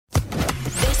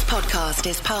podcast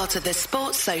is part of the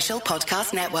Sports Social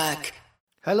Podcast Network.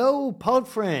 Hello, pod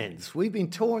friends. We've been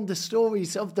touring the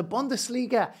stories of the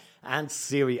Bundesliga and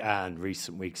Serie A in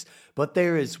recent weeks, but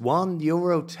there is one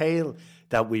Euro tale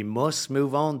that we must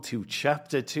move on to.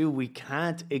 Chapter 2. We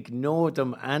can't ignore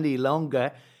them any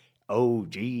longer.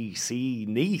 OGC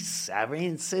Nice are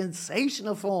in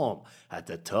sensational form at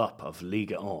the top of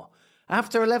Ligue 1.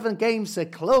 After 11 games, the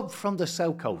club from the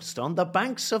south coast on the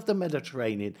banks of the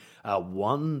Mediterranean are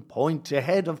 1 point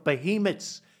ahead of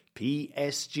behemoths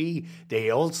PSG. They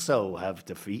also have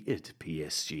defeated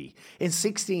PSG in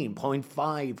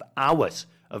 16.5 hours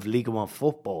of Ligue 1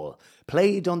 football,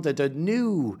 played under the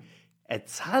new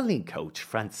Italian coach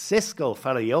Francesco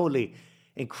Farioli.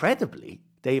 Incredibly,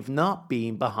 they've not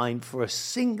been behind for a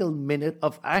single minute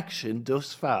of action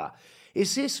thus far.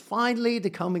 Is this finally the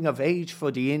coming of age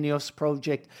for the Ineos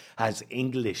project? Has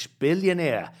English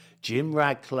billionaire Jim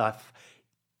Ratcliffe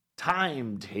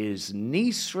timed his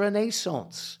Nice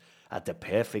renaissance at the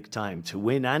perfect time to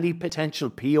win any potential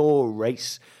PR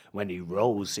race when he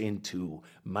rose into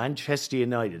Manchester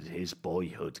United, his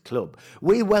boyhood club?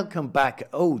 We welcome back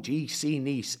OGC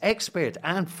Nice expert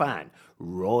and fan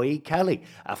Roy Kelly,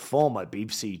 a former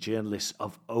BBC journalist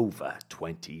of over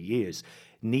 20 years.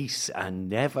 Nice are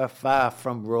never far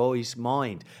from Roy's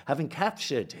mind, having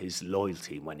captured his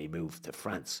loyalty when he moved to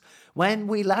France. When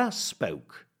we last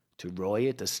spoke to Roy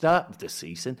at the start of the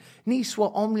season, Nice were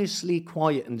ominously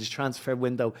quiet in the transfer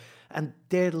window, and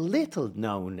their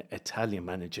little-known Italian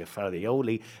manager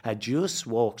Farioli had just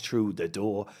walked through the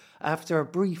door after a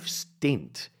brief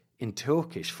stint in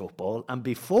Turkish football, and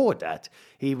before that,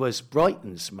 he was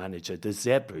Brighton's manager, the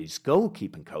Zebras'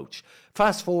 goalkeeping coach.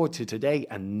 Fast forward to today,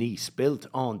 and Nice, built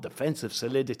on defensive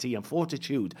solidity and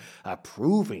fortitude, are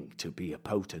proving to be a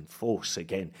potent force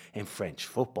again in French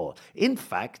football. In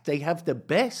fact, they have the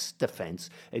best defence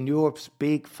in Europe's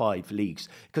big five leagues,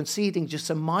 conceding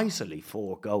just a miserly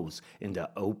 4 goals in the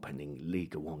opening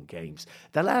Ligue 1 games.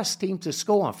 The last team to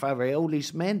score on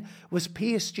Farioli's men was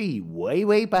PSG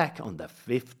way back on the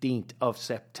 15th of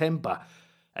September.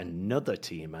 Another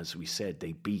team, as we said,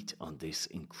 they beat on this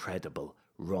incredible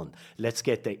run. Let's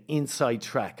get the inside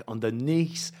track on the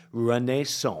Nice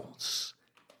Renaissance.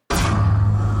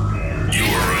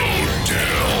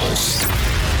 Eurotales.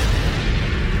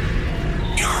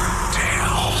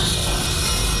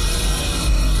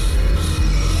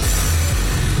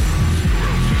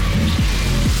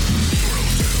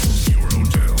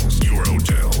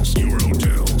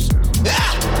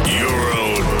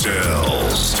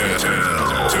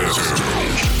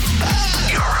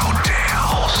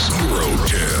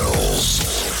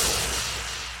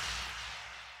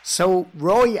 So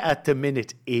Roy at the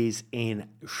minute is in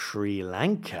Sri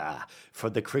Lanka for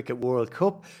the Cricket World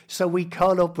Cup. So we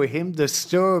caught up with him,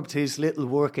 disturbed his little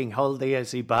working holiday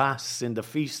as he basks in the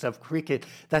feast of cricket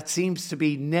that seems to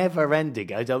be never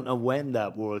ending. I don't know when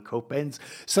that World Cup ends,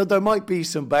 so there might be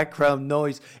some background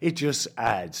noise. It just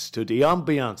adds to the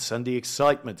ambience and the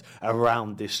excitement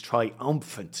around this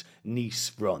triumphant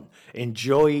Nice run.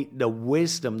 Enjoy the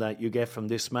wisdom that you get from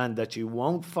this man that you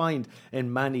won't find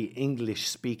in many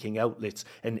English-speaking outlets,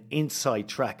 an inside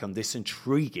track on this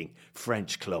intriguing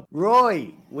French club.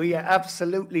 Roy, we are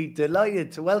absolutely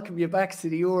delighted to welcome you back to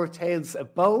the Eurotales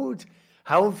abode.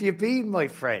 How have you been, my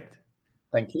friend?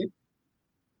 Thank you.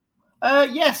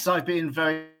 Yes, I've been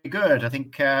very good. I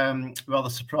think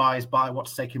rather surprised by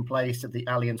what's taking place at the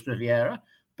Allianz Riviera,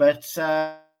 but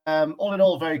all in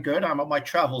all, very good. I'm on my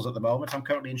travels at the moment. I'm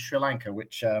currently in Sri Lanka,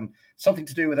 which something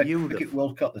to do with a Cricket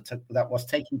World Cup that was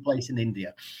taking place in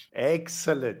India.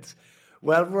 Excellent.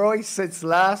 Well, Roy, since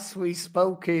last we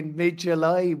spoke in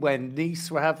mid-July when Nice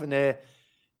were having a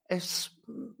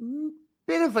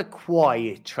bit of a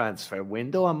quiet transfer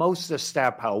window and most of the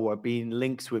star power were being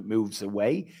linked with moves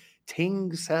away,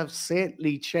 things have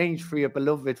certainly changed for your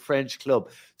beloved French club.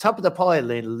 Top of the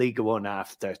pile in Ligue 1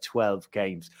 after 12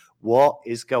 games. What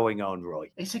is going on,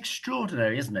 Roy? It's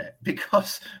extraordinary, isn't it?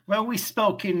 Because when we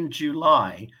spoke in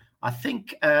July, I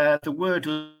think the word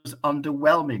was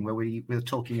underwhelming when we were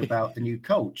talking about the new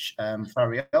coach,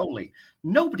 Farioli.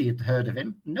 Nobody had heard of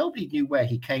him. Nobody knew where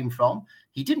he came from.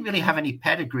 He didn't really have any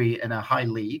pedigree in a high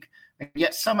league. And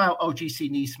yet somehow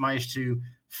OGC Nice managed to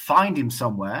find him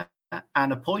somewhere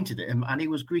and appointed him, and he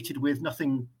was greeted with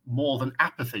nothing more than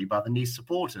apathy by the Nice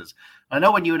supporters. I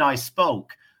know when you and I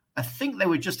spoke, I think they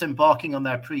were just embarking on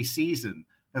their pre-season,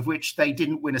 of which they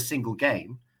didn't win a single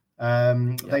game.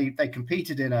 They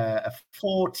competed in a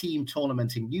 4-team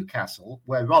tournament in Newcastle,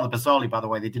 where rather bizarrely, by the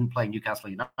way, they didn't play Newcastle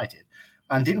United,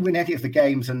 and didn't win any of the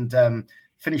games and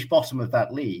finished bottom of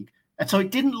that league. And so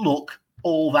it didn't look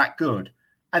all that good.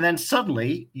 And then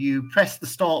suddenly you press the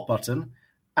start button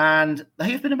and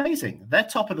they have been amazing. They're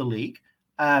top of the league.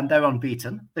 They're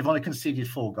unbeaten. They've only conceded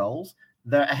 4 goals.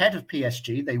 They're ahead of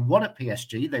PSG. They won at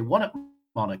PSG. They won at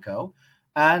Monaco.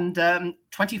 And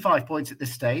 25 points at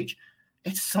this stage.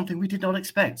 It's something we did not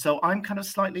expect. So I'm kind of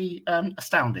slightly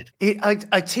astounded.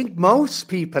 I think most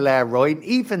people are, right.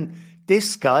 Even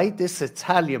this guy, this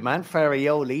Italian man,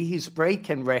 Farioli, he's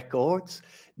breaking records.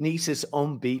 Nice's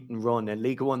unbeaten run in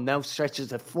Ligue 1 now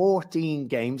stretches at 14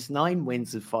 games, 9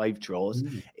 wins and 5 draws.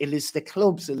 It is the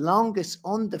club's longest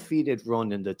undefeated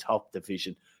run in the top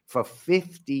division for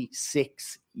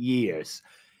 56 years.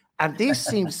 And this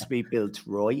seems to be built,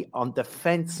 Roy, on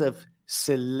defensive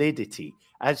solidity.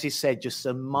 As you said, just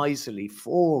a miserly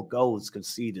 4 goals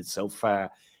conceded so far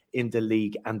in the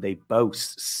league, and they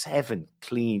boast 7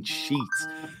 clean sheets.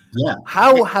 Yeah.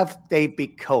 How have they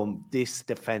become this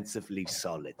defensively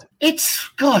solid? It's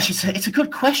a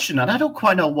good question, and I don't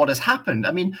quite know what has happened.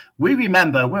 I mean,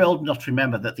 we're old enough to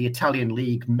remember that the Italian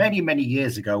league many, many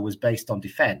years ago was based on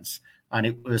defense, and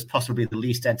it was possibly the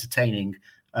least entertaining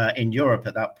in Europe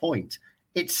at that point.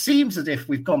 It seems as if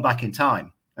we've gone back in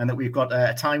time, and that we've got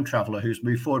a time traveler who's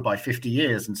moved forward by 50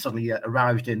 years and suddenly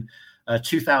arrived in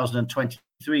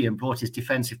 2023 and brought his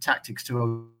defensive tactics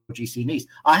to OGC Nice.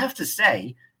 I have to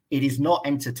say, it is not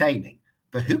entertaining,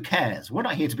 but who cares? We're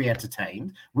not here to be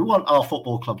entertained. We want our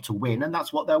football club to win, and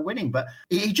that's what they're winning. But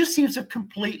it just seems to have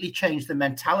completely changed the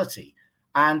mentality.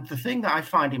 And the thing that I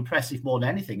find impressive more than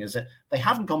anything is that they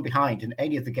haven't gone behind in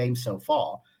any of the games so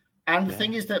far. And the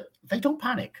thing is that they don't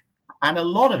panic. And a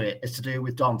lot of it is to do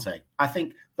with Dante. I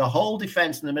think the whole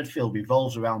defence in the midfield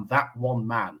revolves around that one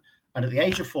man. And at the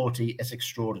age of 40, it's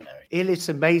extraordinary. It's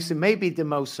amazing. Maybe the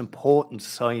most important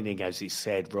signing, as he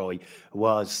said, Roy,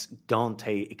 was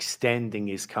Dante extending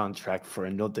his contract for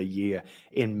another year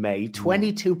in May.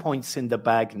 22 points in the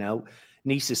bag now.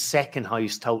 Nice's second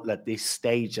highest total at this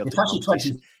stage of it's the actually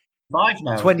competition. 25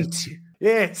 now. 22.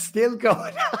 Yeah, it's still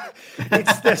going.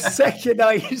 It's the second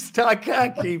highest. I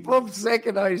can't keep up.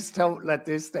 Second highest total at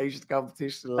this stage of the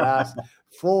competition the last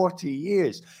 40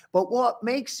 years. But what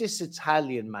makes this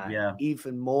Italian man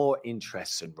even more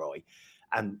interesting, Roy,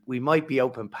 and we might be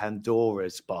open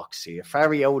Pandora's box here,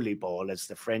 Farioli ball, as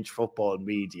the French football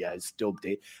media has dubbed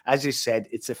it. As you said,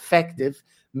 it's effective,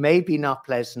 maybe not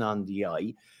pleasant on the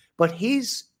eye, but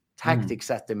his tactics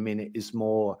at the minute is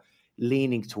more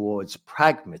leaning towards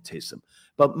pragmatism.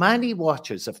 But many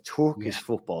watchers of Turkish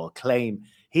football claim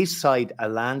his side,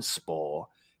 Alanspor,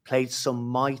 played some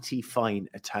mighty fine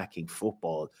attacking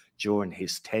football during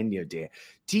his tenure there.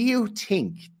 Do you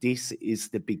think this is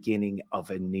the beginning of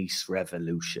a Nice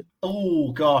revolution?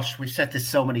 Oh, gosh, we've said this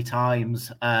so many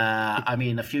times. I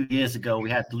mean, a few years ago, we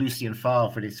had Lucien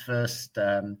Favre for his first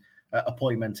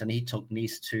appointment, and he took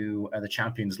Nice to the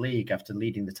Champions League after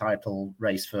leading the title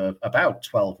race for about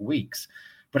 12 weeks.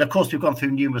 But of course, we've gone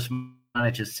through numerous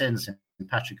managers since,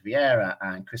 Patrick Vieira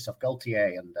and Christophe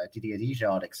Galtier and Didier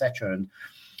Deschamps, etc. And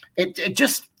it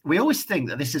just, we always think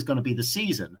that this is going to be the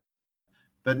season.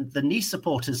 But the Nice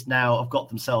supporters now have got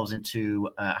themselves into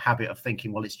a habit of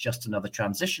thinking, well, it's just another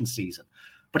transition season.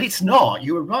 But it's not.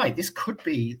 You were right. This could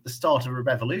be the start of a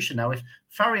revolution. Now, if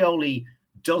Farioli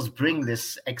does bring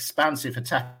this expansive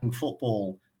attacking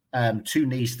football to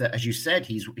Nice that, as you said,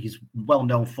 he's well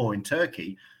known for in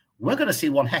Turkey, we're going to see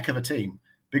one heck of a team,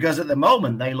 because at the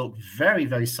moment they look very,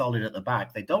 very solid at the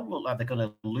back. They don't look like they're going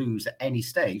to lose at any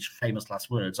stage. Famous last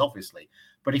words, obviously.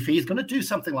 But if he's going to do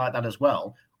something like that as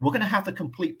well, we're going to have the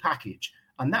complete package.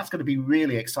 And that's going to be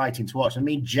really exciting to watch. I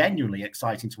mean, genuinely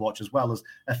exciting to watch, as well as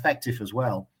effective as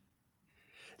well.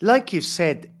 Like you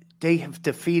said, they have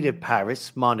defeated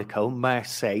Paris, Monaco,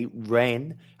 Marseille,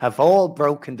 Rennes, have all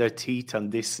broken their teeth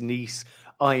on this Nice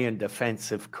iron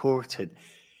defensive curtain.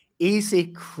 Is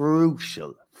it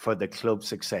crucial for the club's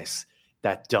success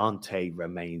that Dante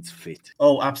remains fit?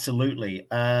 Oh, absolutely.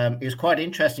 It was quite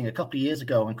interesting. A couple of years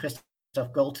ago, when Christophe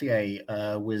Galtier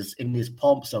was in his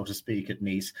pomp, so to speak, at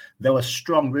Nice, there were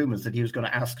strong rumours that he was going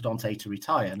to ask Dante to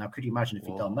retire. Now, could you imagine if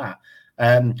he'd done that?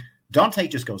 Dante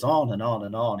just goes on and on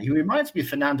and on. He reminds me of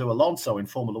Fernando Alonso in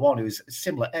Formula One, who's a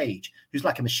similar age, who's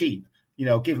like a machine. You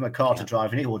know, give him a car to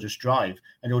drive and he will just drive,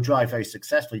 and he'll drive very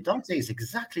successfully. Dante is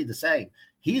exactly the same.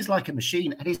 He's like a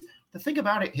machine. And the thing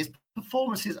about it, his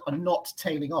performances are not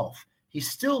tailing off. He's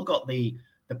still got the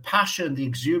passion, the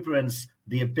exuberance,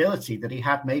 the ability that he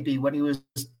had maybe when he was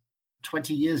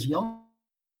 20 years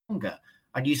younger.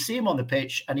 And you see him on the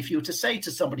pitch, and if you were to say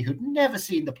to somebody who'd never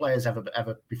seen the players ever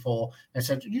before, and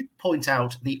said, you'd point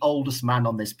out the oldest man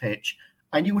on this pitch,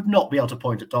 and you would not be able to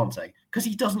point at Dante, because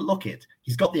he doesn't look it.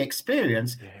 He's got the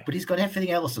experience, but he's got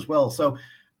everything else as well. So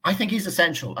I think he's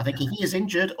essential. I think if he is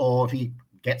injured or if he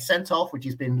gets sent off, which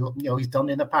he's done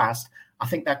in the past, I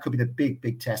think that could be the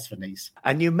big test for Nice.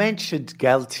 And you mentioned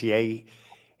Galtier.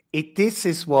 This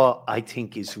is what I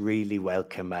think is really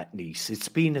welcome at Nice. It's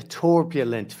been a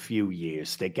turbulent few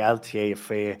years. The Galtier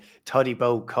affair,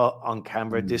 Todibo caught on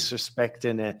camera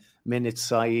disrespecting a minute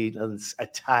silence, a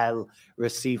Tal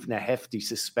receiving a hefty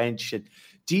suspension.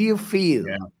 Do you feel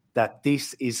that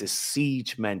this is a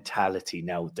siege mentality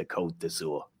now at the Côte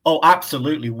d'Azur? Oh,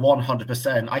 absolutely,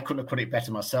 100%. I couldn't have put it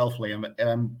better myself,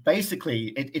 Liam.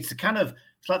 Basically, it's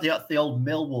like the old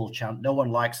Millwall chant, no one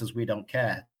likes us, we don't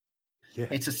care. Yeah.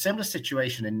 It's a similar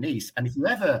situation in Nice. And if you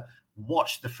ever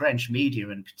watch the French media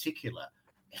in particular,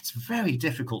 it's very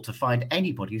difficult to find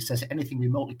anybody who says anything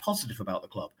remotely positive about the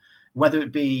club, whether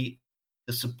it be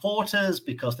the supporters,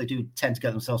 because they do tend to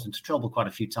get themselves into trouble quite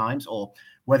a few times, or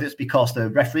whether it's because the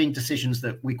refereeing decisions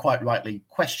that we quite rightly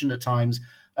question at times,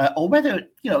 or whether,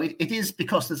 it is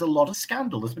because there's a lot of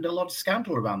scandal. There's been a lot of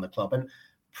scandal around the club. And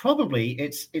probably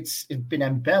it's been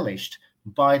embellished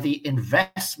by the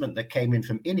investment that came in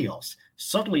from Ineos.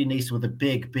 Suddenly Nice were the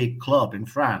big club in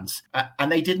France,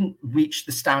 and they didn't reach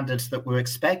the standards that were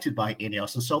expected by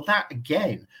Ineos. And so that,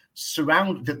 again,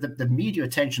 the media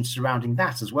attention surrounding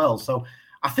that as well. So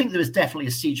I think there is definitely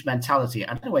a siege mentality,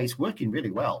 and anyway, it's working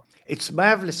really well. It's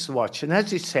marvellous to watch. And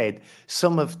as you said,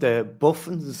 some of the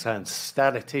buffons and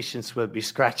statisticians will be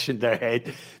scratching their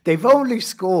head. They've only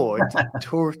scored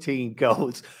 13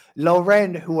 goals.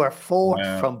 Lorraine, who are fourth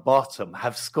from bottom,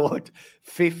 have scored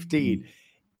 15.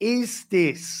 Is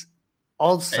this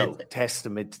also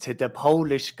testament to the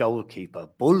Polish goalkeeper,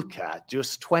 Bulka,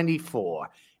 just 24?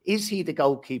 Is he the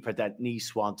goalkeeper that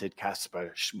Nice wanted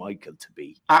Kasper Schmeichel to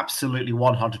be? Absolutely,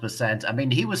 100%. I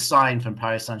mean, he was signed from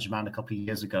Paris Saint-Germain a couple of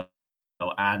years ago,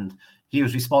 and he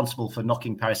was responsible for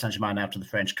knocking Paris Saint-Germain out of the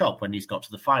French Cup when he's got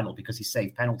to the final because he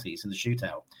saved penalties in the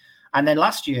shootout. And then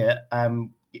last year,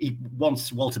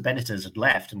 once Walter Benitez had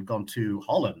left and gone to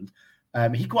Holland,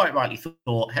 he quite rightly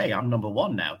thought, hey, I'm number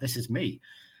one now. This is me.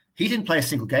 He didn't play a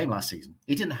single game last season.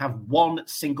 He didn't have one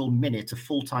single minute of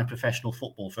full-time professional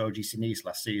football for OGC Nice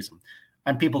last season.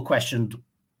 And people questioned,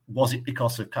 was it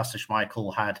because of Kasper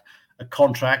Schmeichel had a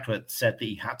contract that said that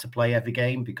he had to play every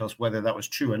game? Because whether that was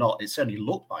true or not, it certainly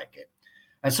looked like it.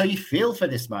 And so you feel for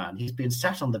this man. He's been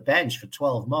sat on the bench for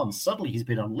 12 months. Suddenly he's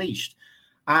been unleashed.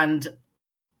 And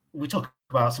we talk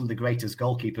about some of the greatest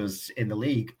goalkeepers in the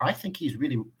league. I think he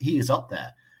is up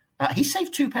there. He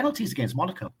saved 2 penalties against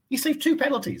Monaco. He saved 2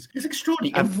 penalties. It's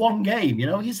extraordinary in one game.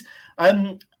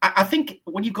 I think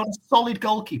when you've got a solid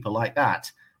goalkeeper like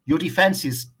that, your defense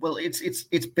is, well,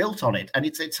 it's built on it, and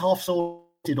it's half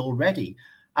sorted already.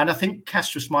 And I think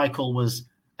Kasper Schmeichel was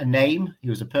a name. He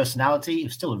was a personality. He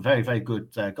was still a very, very good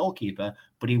goalkeeper,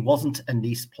 but he wasn't a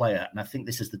Nice player. And I think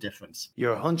this is the difference.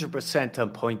 You're 100%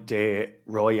 on point there,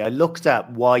 Roy. I looked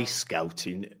at Y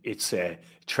Scouting. It's a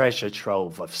treasure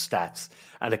trove of stats.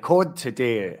 And according to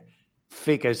their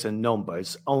figures and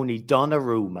numbers, only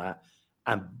Donnarumma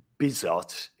and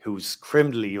Bizot, who's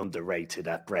criminally underrated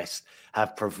at Brest,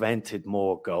 have prevented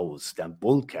more goals than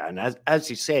Bulka. And as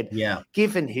you said,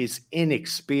 given his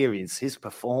inexperience, his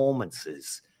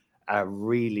performances are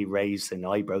really raising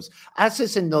eyebrows. As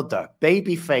is another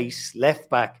babyface left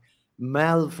back,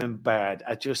 Melvin Bard,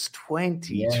 at just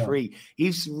 23. Yeah.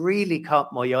 He's really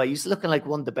caught my eye. He's looking like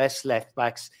one of the best left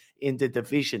backs in the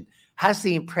division. Has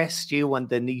he impressed you and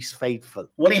the Nice faithful?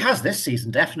 Well, he has this season,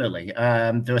 definitely.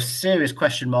 There are serious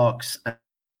question marks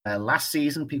last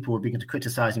season. People were beginning to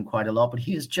criticize him quite a lot, but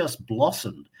he has just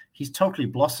blossomed. He's totally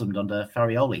blossomed under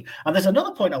Farioli. And there's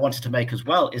another point I wanted to make as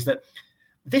well, is that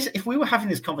if we were having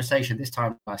this conversation this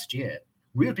time last year,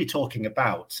 we would be talking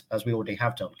about, as we already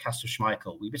have done, Kasper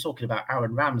Schmeichel. We'd be talking about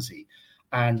Aaron Ramsey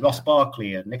and Ross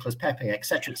Barkley and Nicolas Pepe,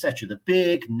 etc., the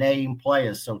big name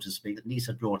players, so to speak, that Nice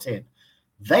had brought in.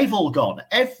 They've all gone.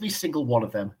 Every single one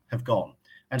of them have gone.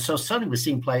 And so suddenly we're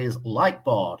seeing players like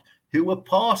Bard, who were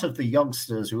part of the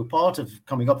youngsters, who were part of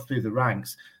coming up through the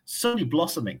ranks, suddenly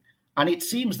blossoming. And it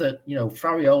seems that,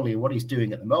 Farioli, what he's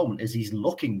doing at the moment is he's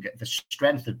looking at the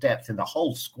strength of depth in the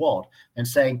whole squad and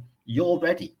saying, you're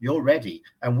ready.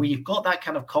 And when you've got that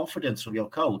kind of confidence from your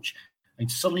coach,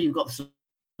 and suddenly you've got the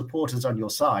supporters on your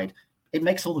side, it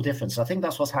makes all the difference. I think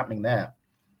that's what's happening there.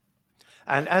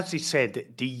 And as you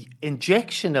said, the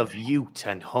injection of youth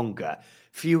and hunger,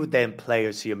 few of them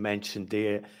players you mentioned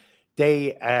there,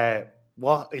 they are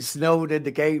what is known in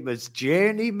the game as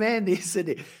journeymen, isn't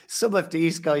it? Some of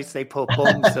these guys, they put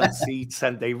bums on seats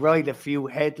and they write a few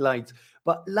headlines.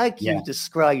 But like you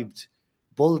described,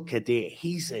 Bulka there,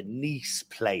 he's a Nice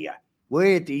player.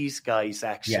 Were these guys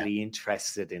actually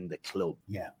interested in the club?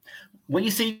 Yeah. Well, you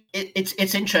see,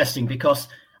 it's interesting because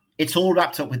it's all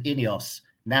wrapped up with Ineos.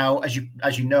 Now, as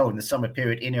you know, in the summer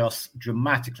period, Ineos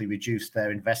dramatically reduced their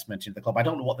investment in the club. I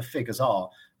don't know what the figures are,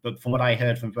 but from what I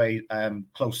heard from very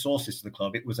close sources to the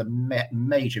club, it was a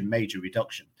major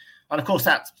reduction. And of course,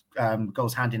 that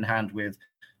goes hand in hand with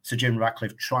Sir Jim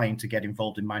Ratcliffe trying to get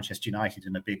involved in Manchester United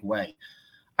in a big way.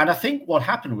 And I think what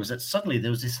happened was that suddenly there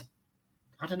was this,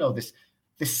 I don't know, this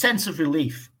sense of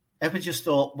relief. Everybody just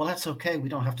thought, well, that's okay. We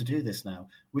don't have to do this now.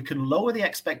 We can lower the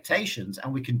expectations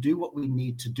and we can do what we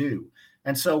need to do.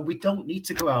 And so we don't need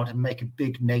to go out and make a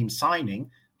big name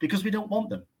signing because we don't want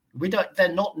them.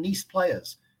 They're not Nice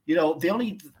players. You know,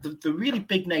 the really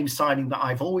big name signing that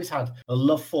I've always had a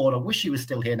love for, and I wish he was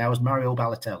still here now, is Mario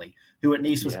Balotelli, who at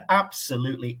Nice was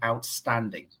absolutely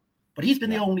outstanding. But he's been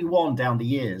the only one down the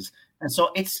years. And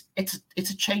so it's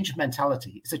a change of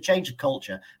mentality. It's a change of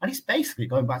culture. And it's basically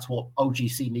going back to what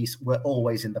OGC Nice were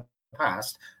always in the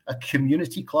past, a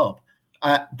community club.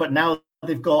 But now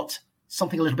they've got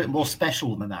something a little bit more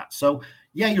special than that. So,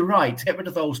 yeah, you're right. To get rid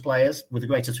of those players, with the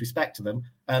greatest respect to them,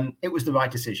 it was the right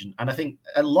decision. And I think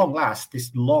at long last, this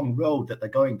long road that they're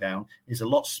going down is a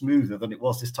lot smoother than it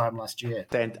was this time last year.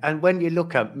 And when you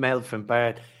look at Melvin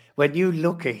Barrett, when you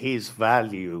look at his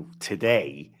value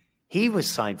today, he was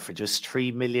signed for just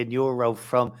 €3 million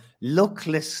from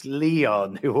luckless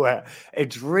Lyon, who were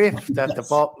adrift at the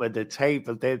bottom of the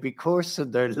table. They'll be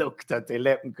cursing their luck that they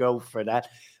let him go for that.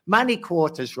 Manny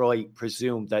Quarters-Roy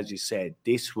presumed, as you said,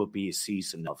 this will be a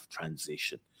season of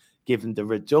transition, given the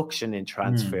reduction in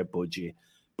transfer budget.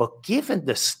 But given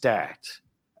the start,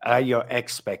 are your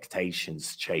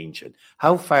expectations changing?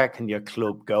 How far can your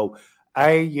club go?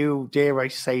 Are you, dare I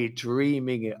say,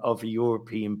 dreaming of a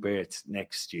European berth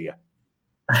next year?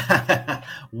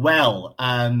 Well,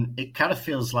 it kind of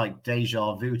feels like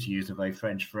deja vu, to use a very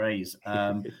French phrase.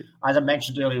 As I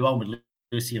mentioned earlier on with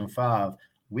Lucien Favre,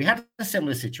 we had a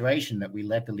similar situation that we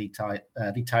led the league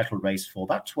title race for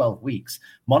about 12 weeks.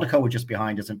 Monaco were just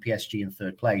behind us and PSG in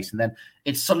third place. And then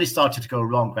it suddenly started to go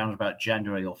wrong around about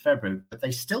January or February, but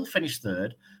they still finished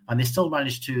third and they still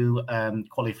managed to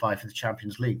qualify for the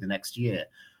Champions League the next year.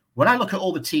 When I look at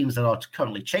all the teams that are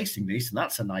currently chasing these, and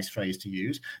that's a nice phrase to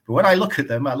use, but when I look at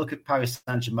them, I look at Paris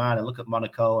Saint-Germain, I look at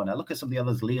Monaco, and I look at some of the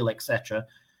others, Lille, etc.,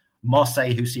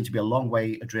 Marseille, who seem to be a long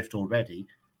way adrift already,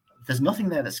 there's nothing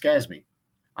there that scares me.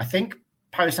 I think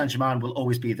Paris Saint-Germain will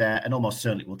always be there and almost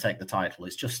certainly will take the title.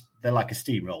 It's just they're like a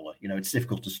steamroller. You know, it's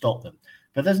difficult to stop them.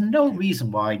 But there's no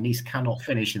reason why Nice cannot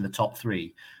finish in the top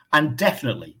three and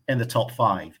definitely in the top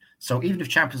five. So even if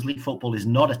Champions League football is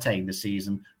not attained this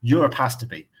season, Europe has to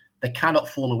be. They cannot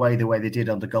fall away the way they did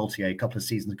under Gaultier a couple of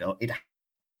seasons ago. It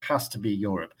has to be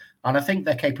Europe. And I think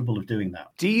they're capable of doing that.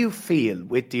 Do you feel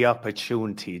with the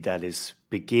opportunity that is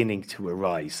beginning to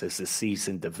arise as the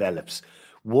season develops,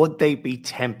 would they be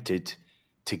tempted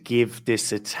to give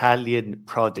this Italian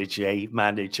protege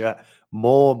manager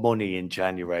more money in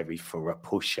January for a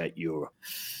push at Europe?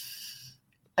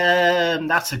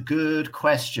 That's a good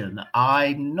question.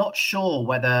 I'm not sure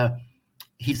whether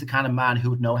he's the kind of man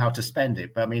who would know how to spend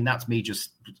it. But I mean, that's me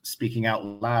just speaking out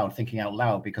loud, thinking out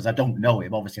loud, because I don't know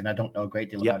him, obviously, and I don't know a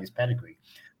great deal about his pedigree.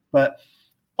 But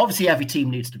obviously, every team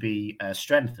needs to be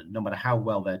strengthened, no matter how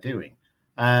well they're doing.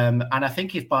 And I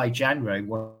think if by January,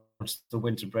 once the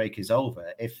winter break is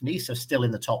over, if Nice are still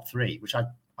in the top three, which I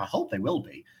hope they will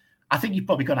be, I think you're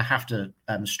probably going to have to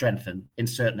strengthen in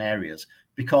certain areas.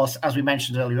 Because as we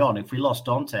mentioned earlier on, if we lost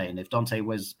Dante and if Dante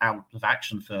was out of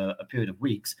action for a period of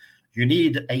weeks, you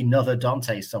need another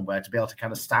Dante somewhere to be able to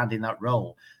kind of stand in that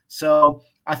role. So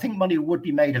I think money would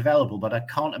be made available, but I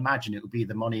can't imagine it would be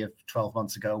the money of 12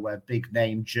 months ago where big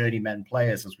name journeyman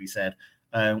players, as we said,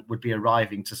 would be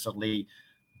arriving to suddenly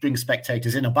bring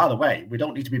spectators in. And by the way, we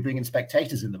don't need to be bringing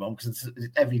spectators in the moment because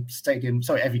every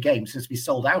game seems to be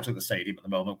sold out at the stadium at the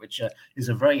moment, which is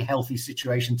a very healthy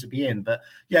situation to be in. But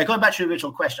yeah, going back to your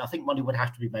original question, I think money would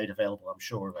have to be made available. I'm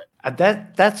sure of it. And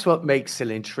that's what makes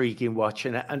it intriguing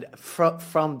watching it. And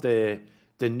from the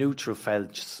neutral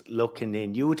felts looking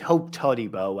in, you would hope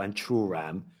Todibo and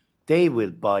Thuram, they will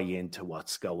buy into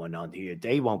what's going on here.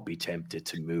 They won't be tempted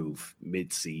to move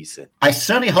mid-season. I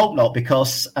certainly hope not,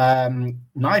 because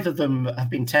neither of them have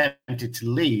been tempted to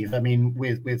leave. I mean,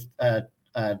 I was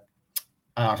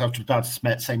about to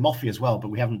say Moffi as well, but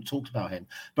we haven't talked about him.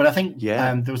 But I think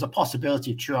there was a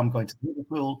possibility of Thuram going to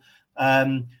Liverpool.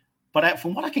 But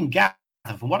from what I can gather,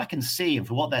 from what I can see, and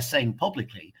from what they're saying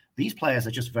publicly, these players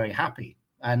are just very happy.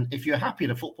 And if you're happy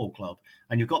at a football club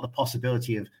and you've got the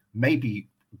possibility of maybe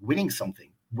winning something,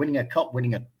 winning a cup,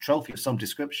 winning a trophy of some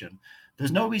description,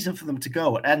 there's no reason for them to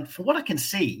go. And from what I can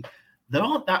see, there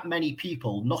aren't that many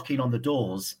people knocking on the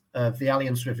doors of the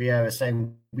Allianz Riviera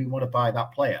saying, we want to buy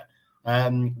that player.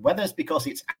 Whether it's because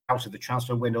it's out of the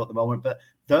transfer window at the moment, but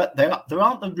there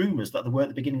aren't the rumours that there were at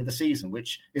the beginning of the season,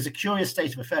 which is a curious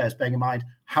state of affairs, bearing in mind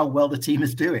how well the team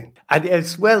is doing. And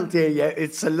as well, dear,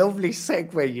 it's a lovely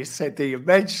segue. You said that you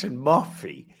mentioned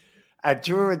Murphy. And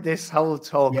during this whole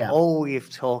talk, all we've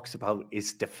talked about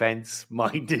is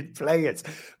defence-minded players.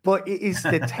 But it is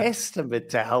the testament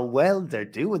to how well they're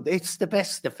doing. It's the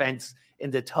best defence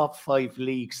in the top 5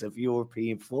 leagues of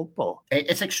European football.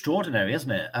 It's extraordinary,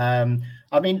 isn't it?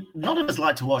 I mean, none of us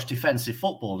like to watch defensive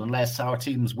football unless our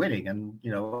team's winning. And,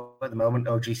 at the moment,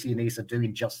 OGC and Nice are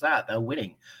doing just that. They're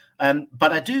winning.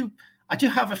 But I do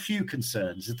have a few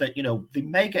concerns that, they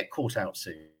may get caught out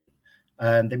soon.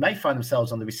 They may find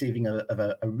themselves on the receiving of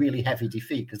a really heavy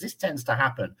defeat, because this tends to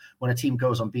happen when a team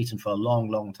goes unbeaten for a long,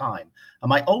 long time. And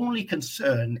my only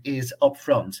concern is up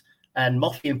front, and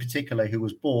Murphy in particular, who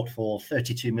was bought for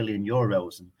 32 million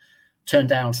euros and turned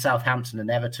down Southampton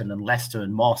and Everton and Leicester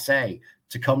and Marseille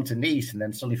to come to Nice, and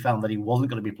then suddenly found that he wasn't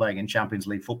going to be playing in Champions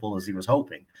League football as he was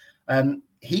hoping.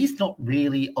 He's not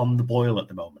really on the boil at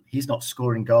the moment. He's not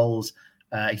scoring goals.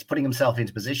 He's putting himself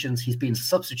into positions. He's been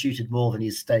substituted more than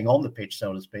he's staying on the pitch,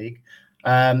 so to speak.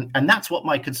 And that's what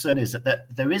my concern is,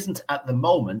 that there isn't at the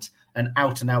moment an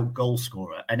out-and-out goal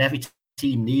scorer, and every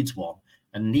team needs one.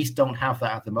 And Nice don't have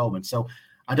that at the moment. So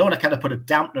I don't want to kind of put a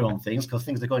dampener on things, because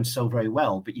things are going so very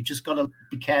well. But you just got to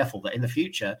be careful that in the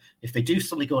future, if they do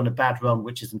suddenly go on a bad run,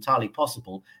 which is entirely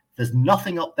possible, there's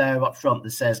nothing up there up front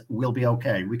that says, we'll be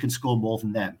okay. We can score more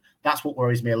than them. That's what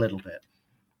worries me a little bit.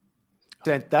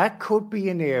 That could be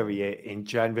an area in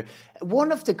January.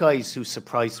 One of the guys who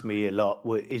surprised me a lot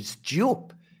is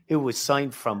Diop, who was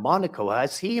signed from Monaco.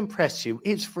 Has he impressed you?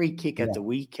 His free kick at the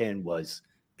weekend was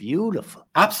beautiful.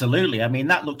 Absolutely. I mean,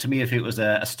 that looked to me if it was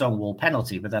a Stonewall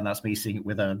penalty, but then that's me seeing it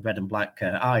with red and black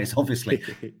eyes, obviously.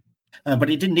 But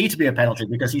it didn't need to be a penalty,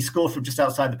 because he scored from just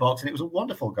outside the box, and it was a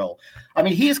wonderful goal. I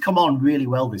mean, he has come on really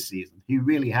well this season. He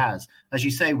really has. As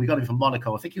you say, we got him from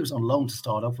Monaco. I think he was on loan to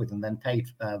start off with, and then paid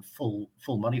full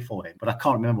money for him. But I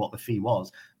can't remember what the fee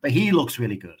was. But he looks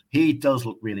really good. He does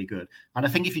look really good. And I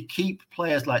think if you keep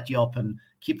players like Diop and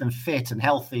keep them fit and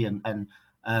healthy, and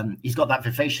he's got that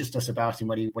vivaciousness about him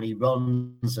when he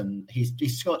runs, and he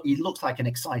looks like an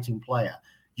exciting player.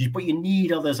 But you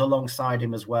need others alongside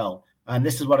him as well. And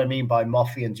this is what I mean by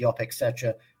Murphy and Diop,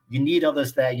 etc. You need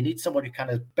others there. You need someone who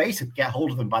kind of basically get hold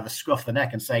of them by the scruff of the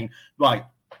neck and saying, right,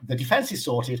 the defense is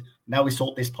sorted. Now we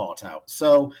sort this part out.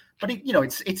 So, but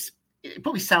it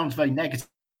probably sounds very negative,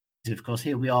 because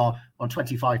here we are on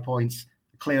 25 points,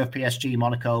 clear of PSG,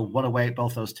 Monaco, one away at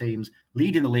both those teams,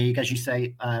 leading the league, as you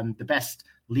say, the best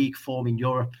league form in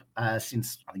Europe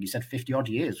since, I think you said 50 odd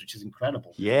years, which is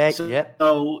incredible.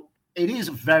 So it is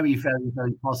very, very,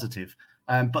 very positive.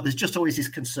 But there's just always this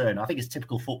concern. I think it's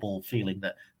typical football feeling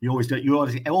that you're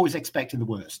always expecting the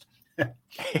worst.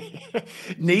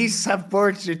 Nice have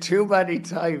burnt you too many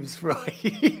times,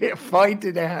 right?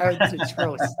 Finding it hard to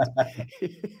trust.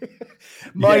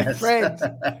 My friend,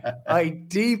 I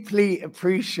deeply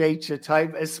appreciate your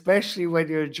time, especially when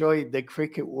you're enjoying the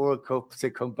Cricket World Cup, to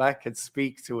come back and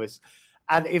speak to us.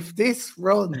 And if this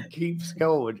run keeps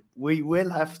going, we will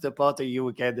have to bother you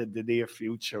again in the near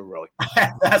future, Roy.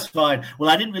 That's fine. Well,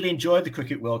 I didn't really enjoy the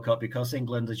Cricket World Cup because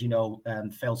England, as you know,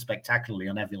 failed spectacularly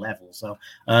on every level. So,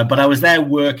 but I was there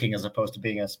working as opposed to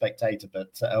being a spectator,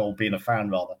 or being a fan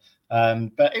rather.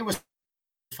 But it was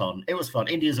fun. It was fun.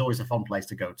 India is always a fun place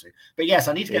to go to. But yes,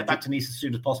 I need to get back to Nice as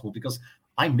soon as possible, because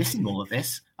I'm missing all of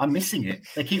this. I'm missing it.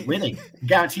 They keep winning. I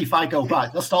guarantee if I go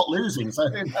back, they'll start losing. So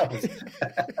who knows?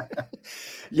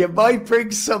 You might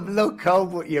bring some luck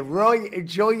home with you. Roy,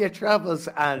 enjoy your travels,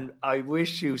 and I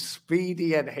wish you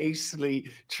speedy and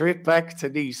hastily trip back to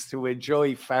Nice to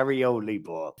enjoy Farioli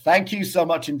ball. Thank you so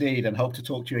much indeed, and hope to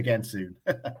talk to you again soon.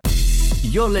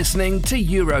 You're listening to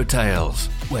Eurotales,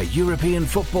 where European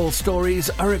football stories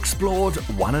are explored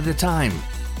one at a time.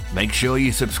 Make sure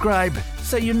you subscribe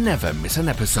so you never miss an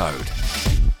episode.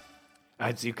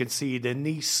 As you can see, the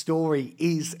Nice story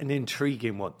is an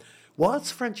intriguing one.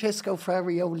 Was Francesco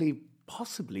Farioli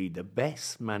possibly the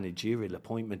best managerial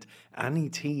appointment any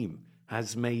team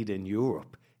has made in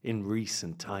Europe in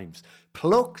recent times?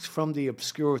 Plucked from the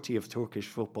obscurity of Turkish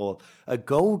football, a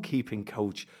goalkeeping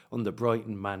coach under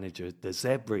Brighton manager De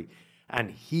Zerbi,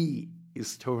 and he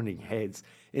is turning heads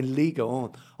in Ligue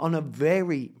 1 on a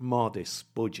very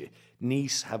modest budget.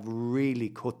 Nice have really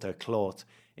cut their cloth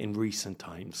in recent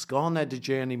times. Gone are the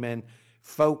journeymen.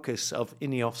 Focus of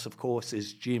Ineos, of course,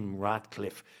 is Jim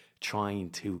Ratcliffe, trying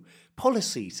to pull a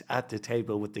seat at the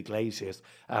table with the Glazers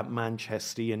at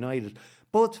Manchester United.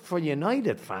 But for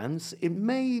United fans, it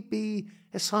may be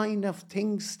a sign of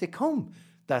things to come,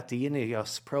 that the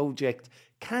Ineos project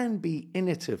can be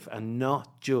innovative and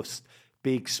not just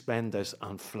big spenders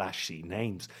on flashy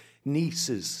names.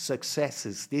 Nice's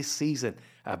successes this season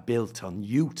are built on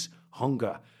youth,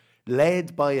 hunger,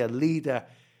 led by a leader,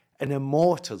 an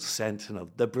immortal sentinel,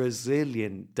 the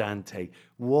Brazilian Dante.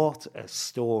 What a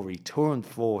story. Turned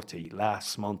 40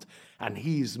 last month, and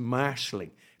he's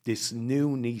marshalling this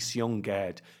new Nice young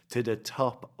guard to the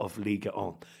top of Ligue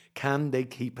 1. Can they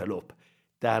keep it up?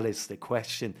 That is the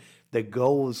question. The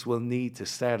goals will need to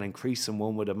start increasing,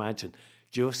 one would imagine,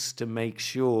 just to make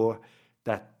sure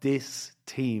that this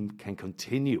team can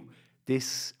continue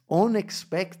this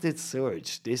unexpected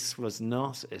surge. This was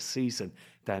not a season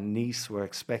that Nice were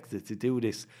expected to do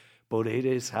this, but it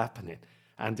is happening.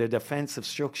 And the defensive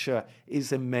structure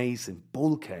is amazing.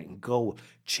 Bulka in goal,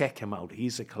 check him out,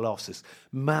 he's a colossus.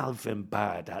 Malvin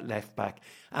Bard at left back,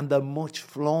 and the much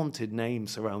flaunted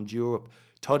names around Europe,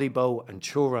 Todibo and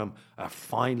Thuram, are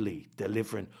finally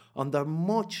delivering on their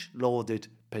much lauded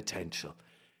potential.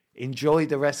 Enjoy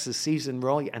the rest of the season,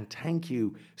 Roy, and thank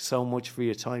you so much for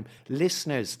your time.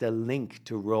 Listeners, the link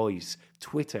to Roy's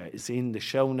Twitter is in the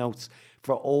show notes.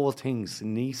 For all things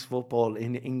Nice football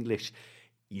in English,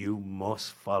 you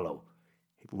must follow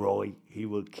Roy. He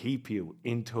will keep you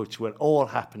in touch with all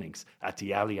happenings at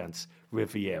the Allianz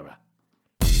Riviera.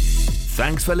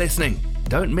 Thanks for listening.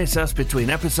 Don't miss us between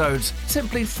episodes.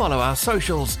 Simply follow our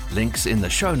socials, links in the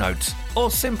show notes, or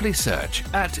simply search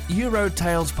at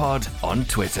EuroTalesPod on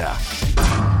Twitter.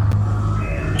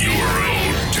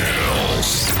 EuroTales.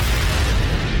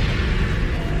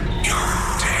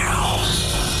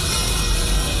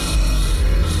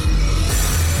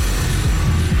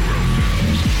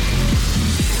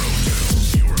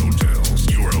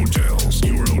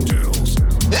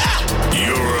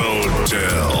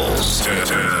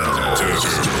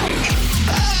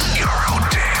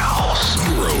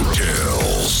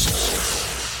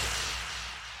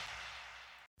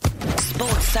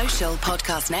 Sports Social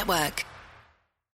Podcast Network.